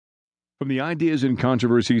From the Ideas and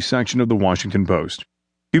Controversies section of the Washington Post.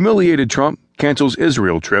 Humiliated Trump cancels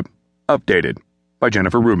Israel trip. Updated by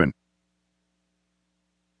Jennifer Rubin.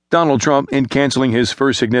 Donald Trump, in canceling his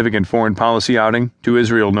first significant foreign policy outing, to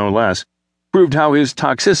Israel no less, proved how his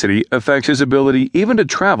toxicity affects his ability even to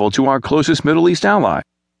travel to our closest Middle East ally.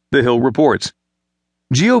 The Hill reports.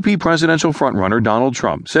 GOP presidential frontrunner Donald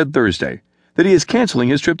Trump said Thursday that he is canceling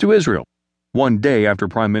his trip to Israel, one day after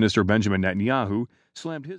Prime Minister Benjamin Netanyahu slammed his